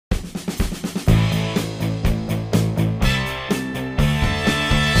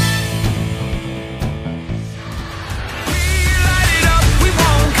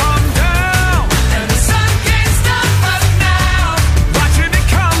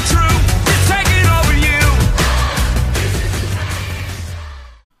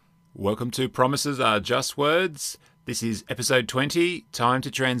Welcome to Promises Are Just Words. This is episode 20, Time to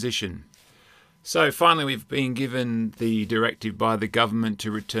Transition. So finally we've been given the directive by the government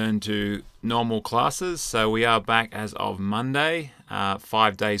to return to normal classes. So we are back as of Monday,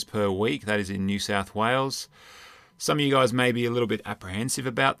 5 days per week. That is in New South Wales. Some of you guys may be a little bit apprehensive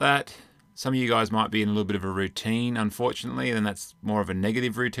about that. Some of you guys might be in a little bit of a routine, unfortunately, and that's more of a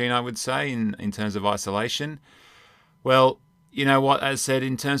negative routine, I would say, in terms of isolation. Well, you know what, as said,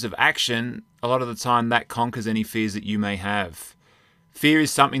 in terms of action, a lot of the time that conquers any fears that you may have. Fear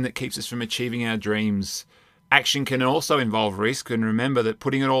is something that keeps us from achieving our dreams. Action can also involve risk, and remember that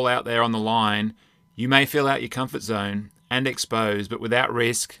putting it all out there on the line, you may feel out your comfort zone and exposed, but without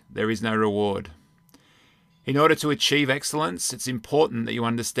risk, there is no reward. In order to achieve excellence, it's important that you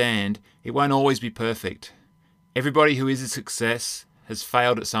understand it won't always be perfect. Everybody who is a success has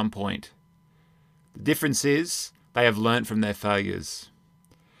failed at some point. The difference is they have learnt from their failures.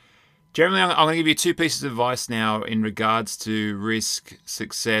 Generally, I'm going to give you 2 pieces of advice now in regards to risk,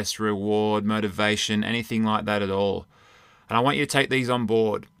 success, reward, motivation, anything like that at all. And I want you to take these on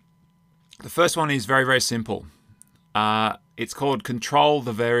board. The first one is very, very simple. It's called control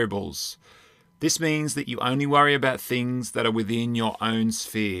the variables. This means that you only worry about things that are within your own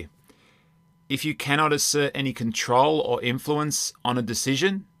sphere. If you cannot assert any control or influence on a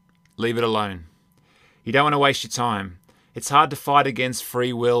decision, leave it alone. You don't want to waste your time. It's hard to fight against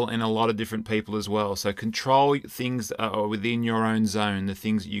free will in a lot of different people as well. So control things that are within your own zone, the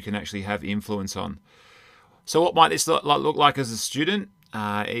things that you can actually have influence on. So what might this look like as a student?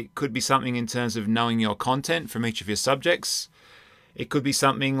 It could be something in terms of knowing your content from each of your subjects. It could be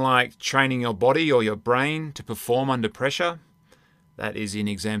something like training your body or your brain to perform under pressure. That is in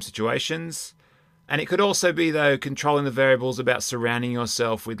exam situations. And it could also be, though, controlling the variables about surrounding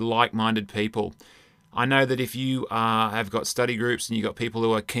yourself with like-minded people. I know that if you have got study groups and you've got people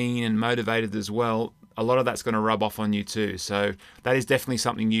who are keen and motivated as well, a lot of that's going to rub off on you too. So that is definitely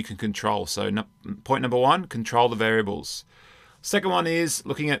something you can control. So point number 1, control the variables. Second one is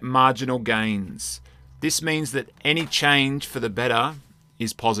looking at marginal gains. This means that any change for the better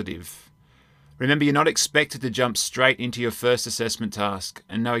is positive. Remember, you're not expected to jump straight into your first assessment task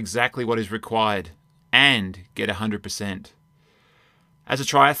and know exactly what is required and get 100%. As a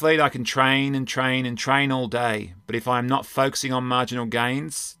triathlete, I can train and train and train all day, but if I'm not focusing on marginal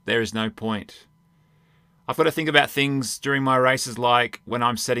gains, there is no point. I've got to think about things during my races like when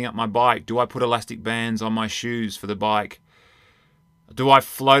I'm setting up my bike. Do I put elastic bands on my shoes for the bike? Do I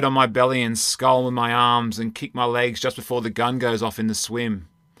float on my belly and scull with my arms and kick my legs just before the gun goes off in the swim?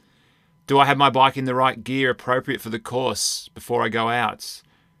 Do I have my bike in the right gear appropriate for the course before I go out?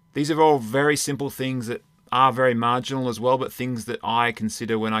 These are all very simple things that are very marginal as well, but things that I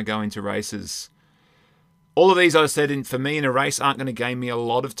consider when I go into races. All of these, as I said, for me in a race aren't going to gain me a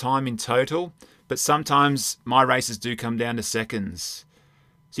lot of time in total, but sometimes my races do come down to seconds.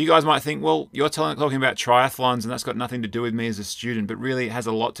 So you guys might think, well, you're talking about triathlons and that's got nothing to do with me as a student, but really it has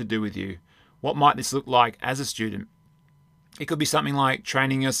a lot to do with you. What might this look like as a student? It could be something like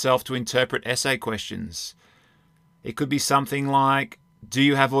training yourself to interpret essay questions. It could be something like, do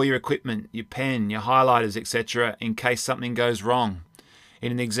you have all your equipment, your pen, your highlighters, etc., in case something goes wrong?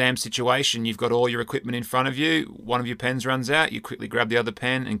 In an exam situation, you've got all your equipment in front of you, one of your pens runs out, you quickly grab the other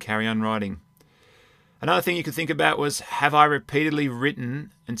pen and carry on writing. Another thing you could think about was, have I repeatedly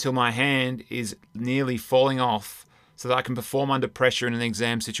written until my hand is nearly falling off so that I can perform under pressure in an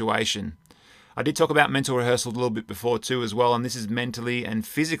exam situation? I did talk about mental rehearsal a little bit before too as well, and this is mentally and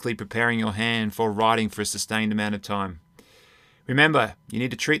physically preparing your hand for writing for a sustained amount of time. Remember, you need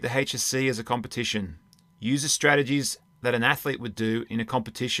to treat the HSC as a competition. Use the strategies that an athlete would do in a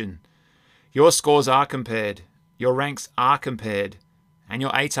competition. Your scores are compared, your ranks are compared, and your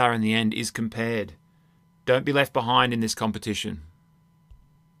ATAR in the end is compared. Don't be left behind in this competition.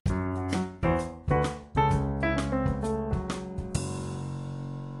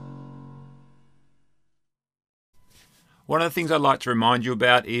 One of the things I'd like to remind you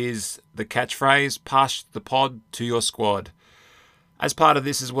about is the catchphrase, pass the pod to your squad. As part of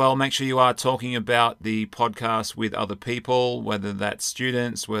this as well, make sure you are talking about the podcast with other people, whether that's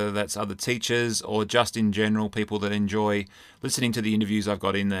students, whether that's other teachers, or just in general people that enjoy listening to the interviews I've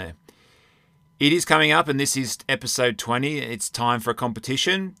got in there. It is coming up, and this is episode 20. It's time for a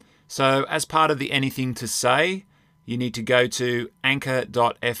competition. So as part of the Anything to Say, you need to go to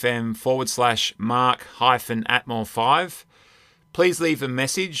anchor.fm/Mark-Atmore5. Please leave a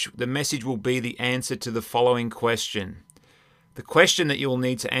message. The message will be the answer to the following question. The question that you will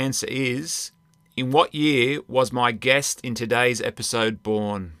need to answer is, in what year was my guest in today's episode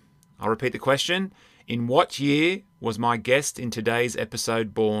born? I'll repeat the question. In what year was my guest in today's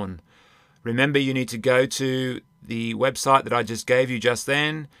episode born? Remember, you need to go to the website that I just gave you just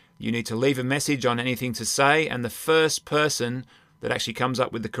then. You need to leave a message on anything to say, and the first person that actually comes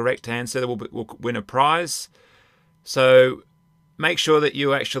up with the correct answer will win a prize. So make sure that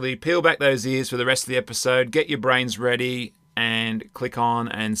you actually peel back those ears for the rest of the episode, get your brains ready, and click on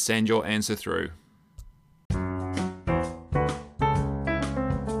and send your answer through.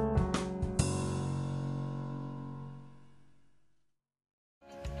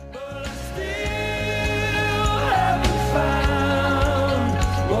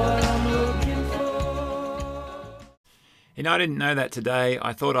 I didn't know that today.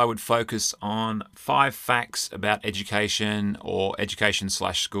 I thought I would focus on 5 facts about education or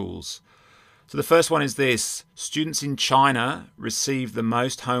education/schools. So the first one is this: students in China receive the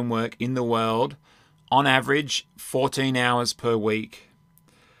most homework in the world, on average 14 hours per week.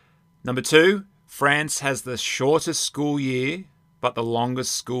 Number 2, France has the shortest school year, but the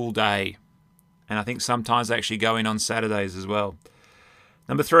longest school day. And I think sometimes they actually go in on Saturdays as well.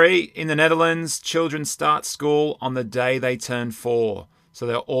 Number 3, in the Netherlands, children start school on the day they turn 4. So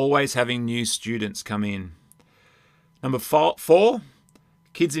they're always having new students come in. Number 4,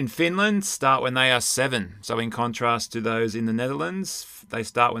 kids in Finland start when they are 7. So in contrast to those in the Netherlands, they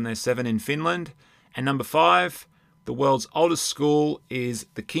start when they're 7 in Finland. And number 5, the world's oldest school is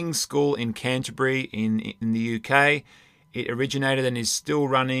the King's School in Canterbury in the UK. It originated and is still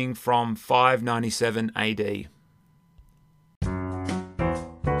running from 597 AD.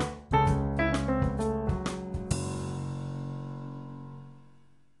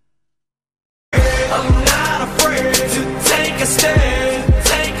 I'm not afraid to take a stand,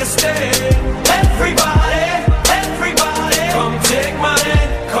 everybody, come take my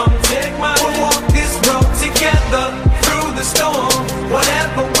hand, we'll walk this road together, through the storm,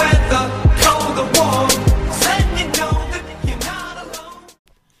 whatever weather, cold or warm, let you know that you're not alone.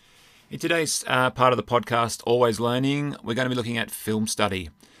 In today's part of the podcast, Always Learning, we're going to be looking at film study.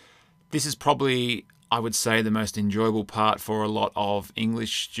 This is probably, I would say, the most enjoyable part for a lot of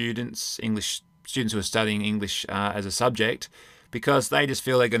English students who are studying English as a subject, because they just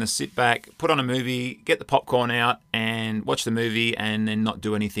feel they're going to sit back, put on a movie, get the popcorn out and watch the movie and then not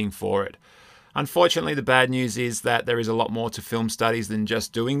do anything for it. Unfortunately, the bad news is that there is a lot more to film studies than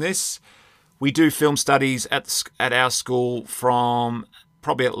just doing this. We do film studies at our school from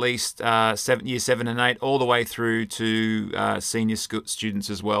probably at least year 7 and 8 all the way through to senior students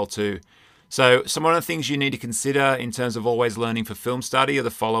as well too. So some of the things you need to consider in terms of Always Learning for film study are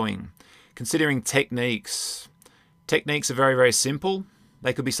the following. Considering techniques. Techniques are very, very simple.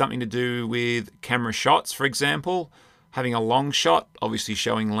 They could be something to do with camera shots, for example. Having a long shot, obviously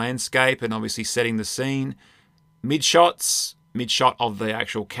showing landscape and obviously setting the scene. Mid-shot of the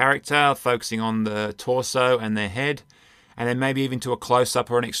actual character, focusing on the torso and their head. And then maybe even to a close-up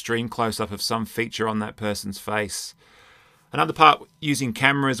or an extreme close-up of some feature on that person's face. Another part using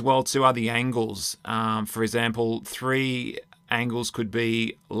camera as well too are the angles. For example, 3 angles could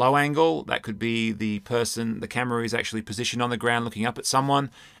be low angle. That could be the camera is actually positioned on the ground looking up at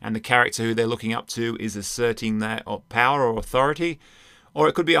someone, and the character who they're looking up to is asserting that power or authority. Or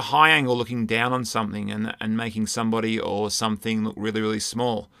it could be a high angle looking down on something and making somebody or something look really, really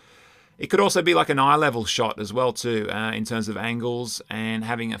small. It could also be like an eye level shot as well too, in terms of angles and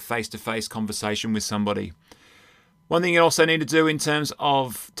having a face-to-face conversation with somebody. One thing you also need to do in terms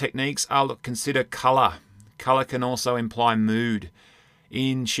of techniques are consider colour. Colour can also imply mood.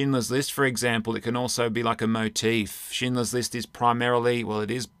 In Schindler's List, for example, it can also be like a motif. Schindler's List is primarily,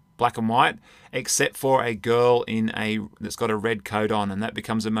 it is black and white, except for a girl that's got a red coat on, and that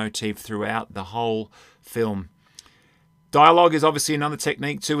becomes a motif throughout the whole film. Dialogue is obviously another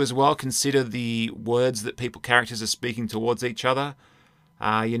technique too as well. Consider the words that characters are speaking towards each other.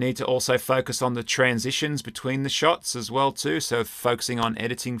 You need to also focus on the transitions between the shots as well too, so focusing on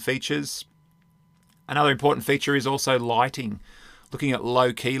editing features. Another important feature is also lighting. Looking at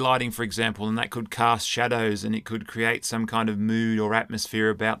low-key lighting, for example, and that could cast shadows and it could create some kind of mood or atmosphere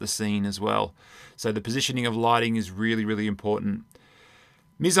about the scene as well. So the positioning of lighting is really, really important.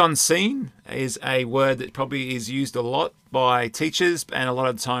 Mise-en-scene is a word that probably is used a lot by teachers, and a lot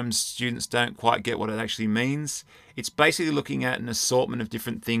of times students don't quite get what it actually means. It's basically looking at an assortment of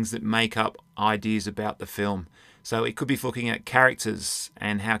different things that make up ideas about the film. So it could be looking at characters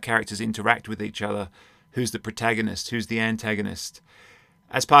and how characters interact with each other. Who's the protagonist? Who's the antagonist?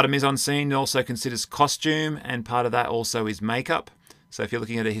 As part of mise-en-scene, it also considers costume, and part of that also is makeup. So if you're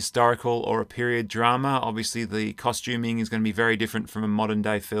looking at a historical or a period drama, obviously the costuming is going to be very different from a modern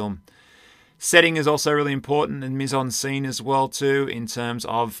day film. Setting is also really important in mise-en-scene as well too, in terms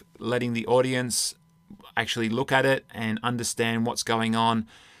of letting the audience actually look at it and understand what's going on.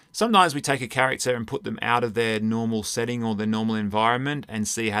 Sometimes we take a character and put them out of their normal setting or their normal environment and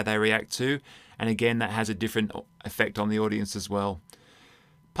see how they react to. And again, that has a different effect on the audience as well.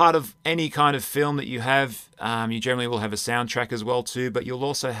 Part of any kind of film that you have, you generally will have a soundtrack as well too, but you'll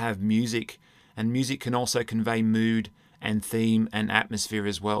also have music. And music can also convey mood and theme and atmosphere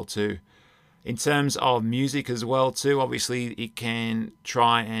as well too. In terms of music as well too, obviously it can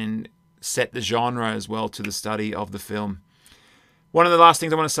try and set the genre as well to the study of the film. One of the last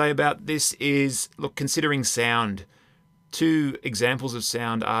things I want to say about this is, look, considering sound. Two examples of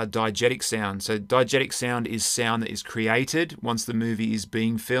sound are diegetic sound. So diegetic sound is sound that is created once the movie is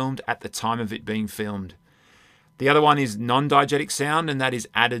being filmed at the time of it being filmed. The other one is non-diegetic sound, and that is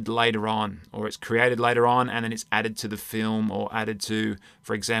added later on, or it's created later on and then it's added to the film, or added to,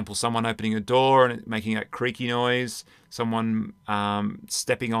 for example, someone opening a door and making a creaky noise, someone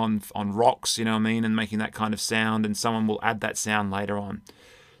stepping on rocks, you know what I mean, and making that kind of sound, and someone will add that sound later on.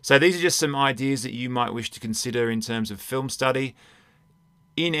 So these are just some ideas that you might wish to consider in terms of film study.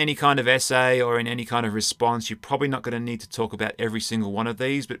 In any kind of essay or in any kind of response, you're probably not going to need to talk about every single one of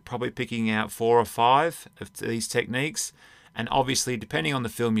these, but probably picking out 4 or 5 of these techniques. And obviously, depending on the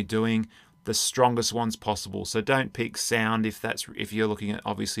film you're doing, the strongest ones possible. So don't pick sound if you're looking at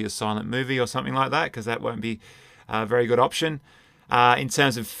obviously a silent movie or something like that, because that won't be a very good option. In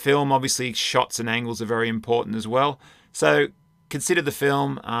terms of film, obviously shots and angles are very important as well. So consider the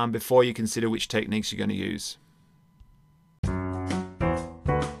film before you consider which techniques you're going to use.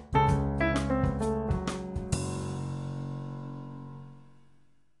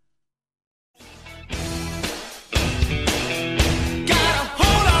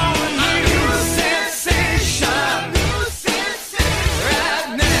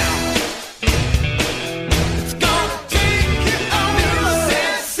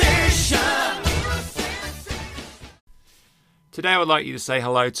 Today I would like you to say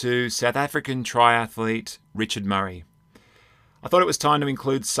hello to South African triathlete Richard Murray. I thought it was time to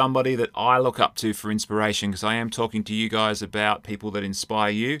include somebody that I look up to for inspiration, because I am talking to you guys about people that inspire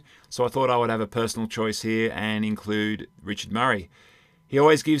you. So I thought I would have a personal choice here and include Richard Murray. He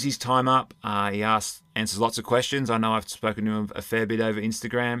always gives his time up. He answers lots of questions. I know I've spoken to him a fair bit over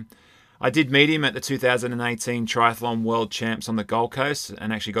Instagram. I did meet him at the 2018 Triathlon World Champs on the Gold Coast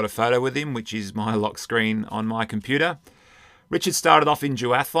and actually got a photo with him, which is my lock screen on my computer. Richard started off in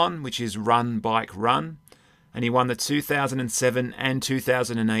duathlon, which is run, bike, run, and he won the 2007 and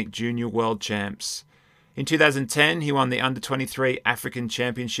 2008 Junior World Champs. In 2010, he won the Under-23 African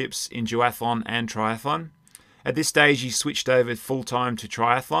Championships in duathlon and triathlon. At this stage, he switched over full-time to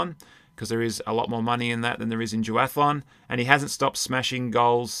triathlon, because there is a lot more money in that than there is in duathlon, and he hasn't stopped smashing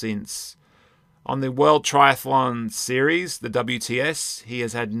goals since. On the World Triathlon Series, the WTS, he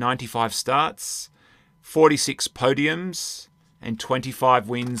has had 95 starts, 46 podiums, and 25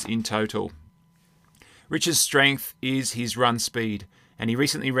 wins in total. Richard's strength is his run speed, and he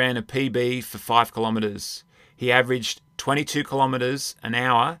recently ran a PB for 5 kilometres. He averaged 22 kilometres an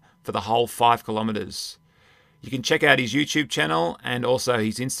hour for the whole 5 kilometres. You can check out his YouTube channel and also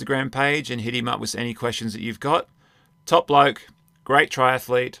his Instagram page and hit him up with any questions that you've got. Top bloke, great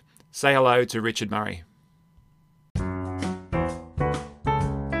triathlete. Say hello to Richard Murray.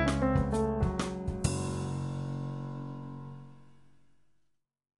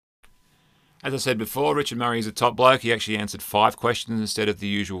 As I said before, Richard Murray is a top bloke. He actually answered 5 questions instead of the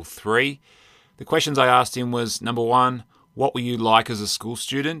usual 3. The questions I asked him was, number 1, what were you like as a school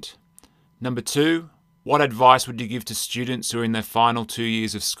student? Number 2, what advice would you give to students who are in their final 2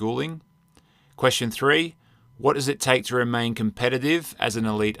 years of schooling? Question 3, what does it take to remain competitive as an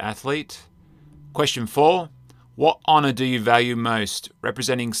elite athlete? Question 4, what honour do you value most,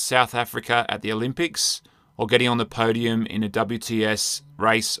 representing South Africa at the Olympics or getting on the podium in a WTS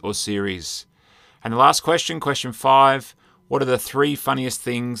race or series? And the last question, question 5, what are the 3 funniest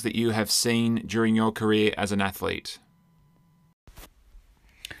things that you have seen during your career as an athlete?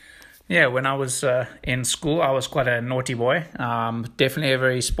 Yeah, when I was in school, I was quite a naughty boy, definitely a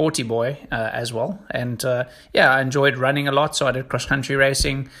very sporty boy as well. And I enjoyed running a lot, so I did cross-country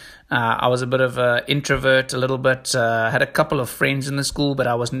racing. I was a bit of an introvert, a little bit. Had a couple of friends in the school, but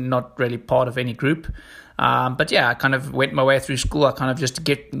I was not really part of any group. I kind of went my way through school. I kind of just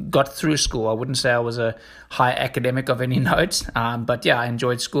got through school. I wouldn't say I was a high academic of any note, I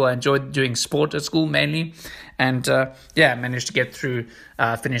enjoyed school. I enjoyed doing sport at school mainly, and managed to get through,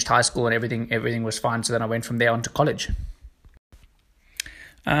 finished high school, and everything was fine. So then I went from there on to college.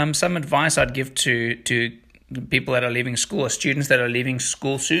 Some advice I'd give to people that are leaving school or students that are leaving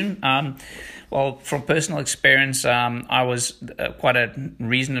school soon. Well, from personal experience, I was quite a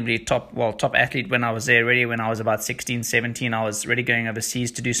reasonably top athlete when I was there already. When I was about 16, 17, I was already going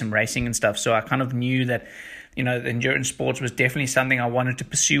overseas to do some racing and stuff. So I kind of knew that, the endurance sports was definitely something I wanted to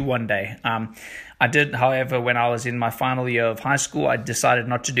pursue one day. I did, however, when I was in my final year of high school, I decided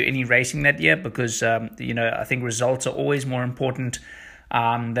not to do any racing that year because, I think results are always more important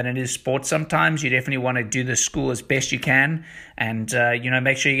than it is sports sometimes. You definitely want to do the school as best you can and,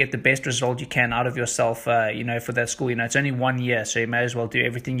 make sure you get the best result you can out of yourself, for that school. It's only 1 year, so you may as well do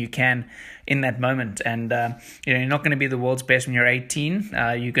everything you can in that moment. And, you're not going to be the world's best when you're 18.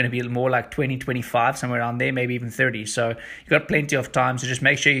 You're going to be more like 20, 25, somewhere around there, maybe even 30. So you've got plenty of time. So just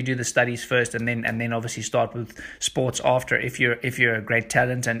make sure you do the studies first and then obviously start with sports after if you're a great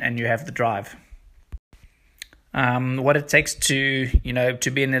talent and you have the drive. What it takes to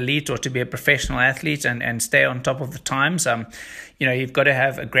be an elite or to be a professional athlete and stay on top of the times. You've got to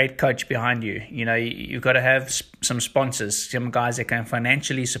have a great coach behind you. You've got to have some sponsors, some guys that can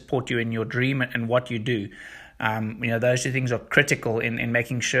financially support you in your dream and what you do. Those two things are critical in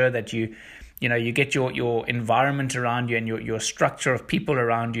making sure that you get your environment around you and your structure of people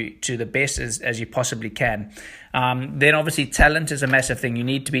around you to the best as you possibly can. Then obviously talent is a massive thing. You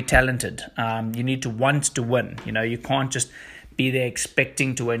need to be talented. You need to want to win. You can't just be there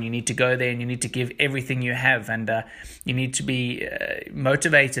expecting to win. You need to go there and you need to give everything you have, and you need to be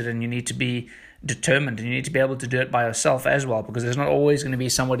motivated, and you need to be determined, and you need to be able to do it by yourself as well, because there's not always going to be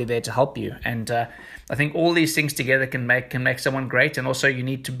somebody there to help you. And I think all these things together can make someone great. And also you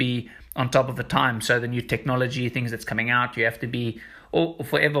need to be on top of the time. So the new technology, things that's coming out, you have to be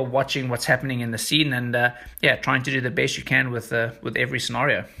forever watching what's happening in the scene and trying to do the best you can with every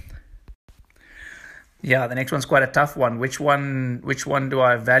scenario. Yeah, the next one's quite a tough one. Which one do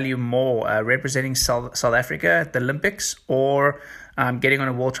I value more? Representing South Africa at the Olympics or getting on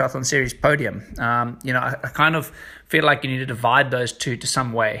a World Triathlon Series podium? I kind of feel like you need to divide those two to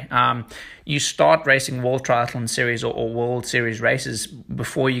some way. You start racing World Triathlon Series or World Series races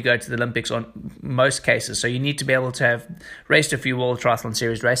before you go to the Olympics on most cases. So you need to be able to have raced a few World Triathlon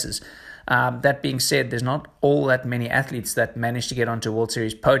Series races. That being said, there's not all that many athletes that manage to get onto a World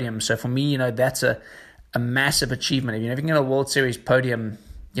Series podium. So for me, that's a massive achievement. If you never get a World Series podium,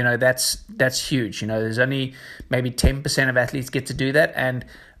 that's huge. There's only maybe 10% of athletes get to do that, and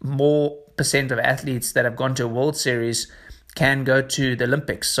more percent of athletes that have gone to a World Series can go to the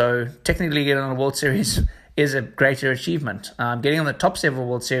Olympics. So technically getting on a World Series is a greater achievement. Getting on the top several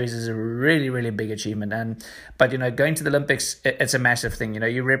World Series is a really, really big achievement. But going to the Olympics, it's a massive thing.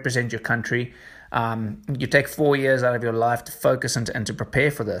 You represent your country. You take 4 years out of your life to focus and to prepare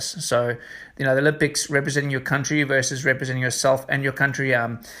for this. So, the Olympics, representing your country versus representing yourself and your country,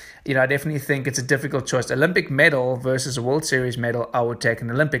 I definitely think it's a difficult choice. Olympic medal versus a World Series medal, I would take an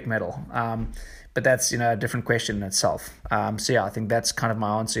Olympic medal. But that's, a different question in itself. I think that's kind of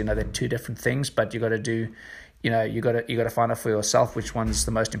my answer. They're two different things, but you got to do, you got to find out for yourself which one's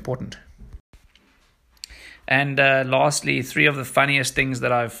the most important. And lastly, 3 of the funniest things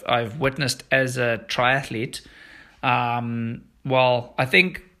that I've witnessed as a triathlete. I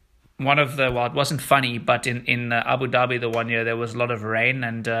think one of it wasn't funny, but in Abu Dhabi the 1 year there was a lot of rain,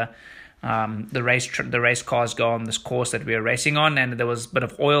 and the race cars go on this course that we were racing on, and there was a bit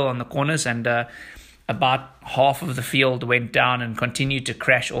of oil on the corners, and about half of the field went down and continued to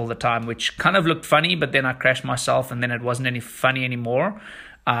crash all the time, which kind of looked funny, but then I crashed myself, and then it wasn't any funny anymore.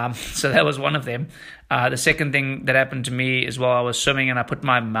 So that was one of them. The second thing that happened to me is while I was swimming, and I put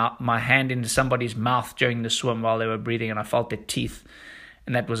my hand into somebody's mouth during the swim while they were breathing, and I felt their teeth,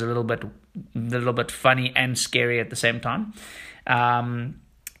 and that was a little bit funny and scary at the same time.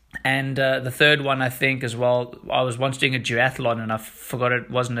 And the third one, I think, as well, I was once doing a duathlon, and I forgot it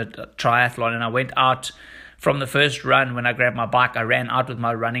wasn't a triathlon, and I went out from the first run. When I grabbed my bike, I ran out with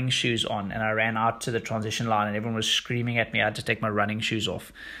my running shoes on, and I ran out to the transition line, and everyone was screaming at me. I had to take my running shoes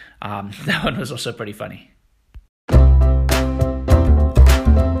off. That one was also pretty funny.